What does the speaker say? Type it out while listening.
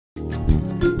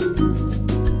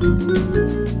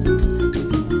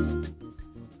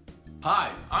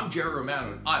Hi, I'm Jerry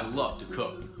Romano and I love to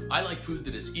cook. I like food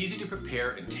that is easy to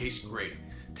prepare and tastes great.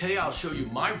 Today I'll show you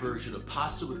my version of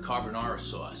pasta with carbonara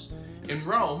sauce. In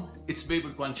Rome, it's made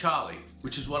with guanciale,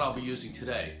 which is what I'll be using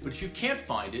today. But if you can't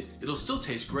find it, it'll still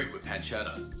taste great with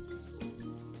pancetta.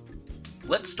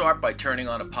 Let's start by turning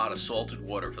on a pot of salted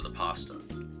water for the pasta.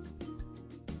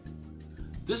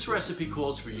 This recipe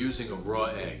calls for using a raw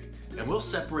egg, and we'll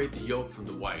separate the yolk from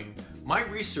the white. My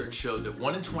research showed that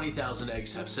 1 in 20,000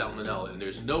 eggs have salmonella, and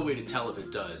there's no way to tell if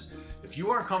it does. If you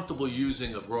aren't comfortable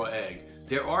using a raw egg,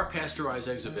 there are pasteurized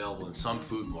eggs available in some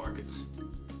food markets.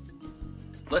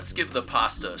 Let's give the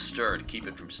pasta a stir to keep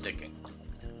it from sticking.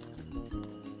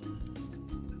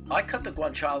 I cut the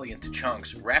guanciale into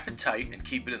chunks, wrap it tight, and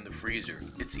keep it in the freezer.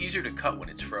 It's easier to cut when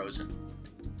it's frozen.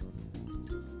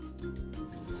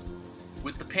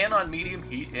 With the pan on medium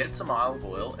heat, add some olive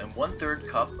oil and 1/3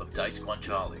 cup of diced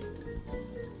guanciale.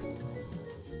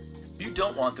 If you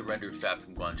don't want the rendered fat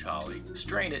from guanciale,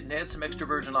 strain it and add some extra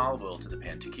virgin olive oil to the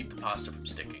pan to keep the pasta from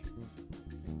sticking.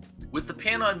 With the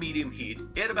pan on medium heat,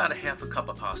 add about 1/2 cup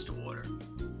of pasta water.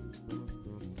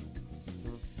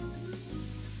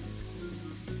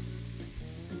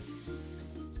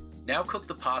 Now cook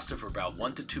the pasta for about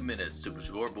 1 to 2 minutes to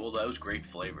absorb all those great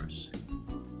flavors.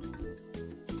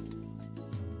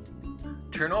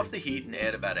 Turn off the heat and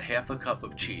add about 1/2 cup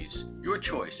of cheese, your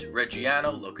choice,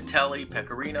 Reggiano, Locatelli,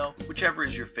 Pecorino, whichever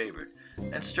is your favorite,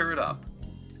 and stir it up.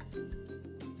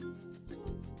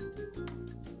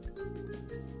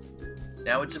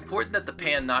 Now it's important that the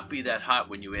pan not be that hot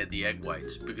when you add the egg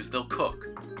whites, because they'll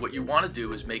cook. What you want to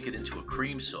do is make it into a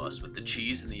cream sauce with the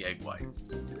cheese and the egg white.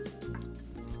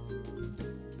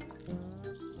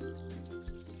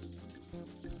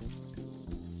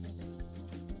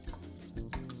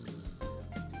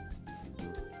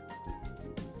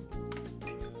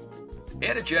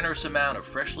 Add a generous amount of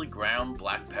freshly ground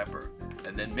black pepper,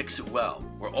 and then mix it well.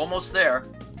 We're almost there.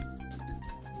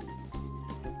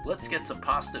 Let's get some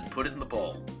pasta and put it in the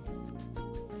bowl.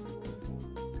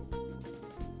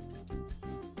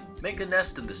 Make a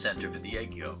nest in the center for the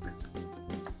egg yolk.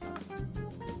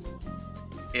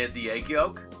 Add the egg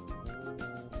yolk.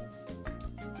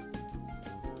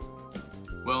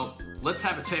 Well, let's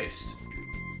have a taste.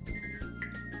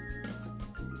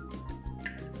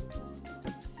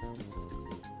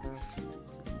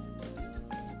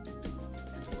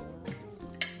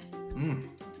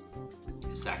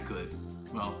 It's that good.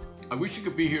 Well, I wish you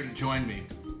could be here to join me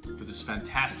for this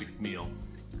fantastic meal,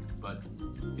 but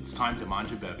it's time to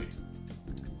mangia bevi.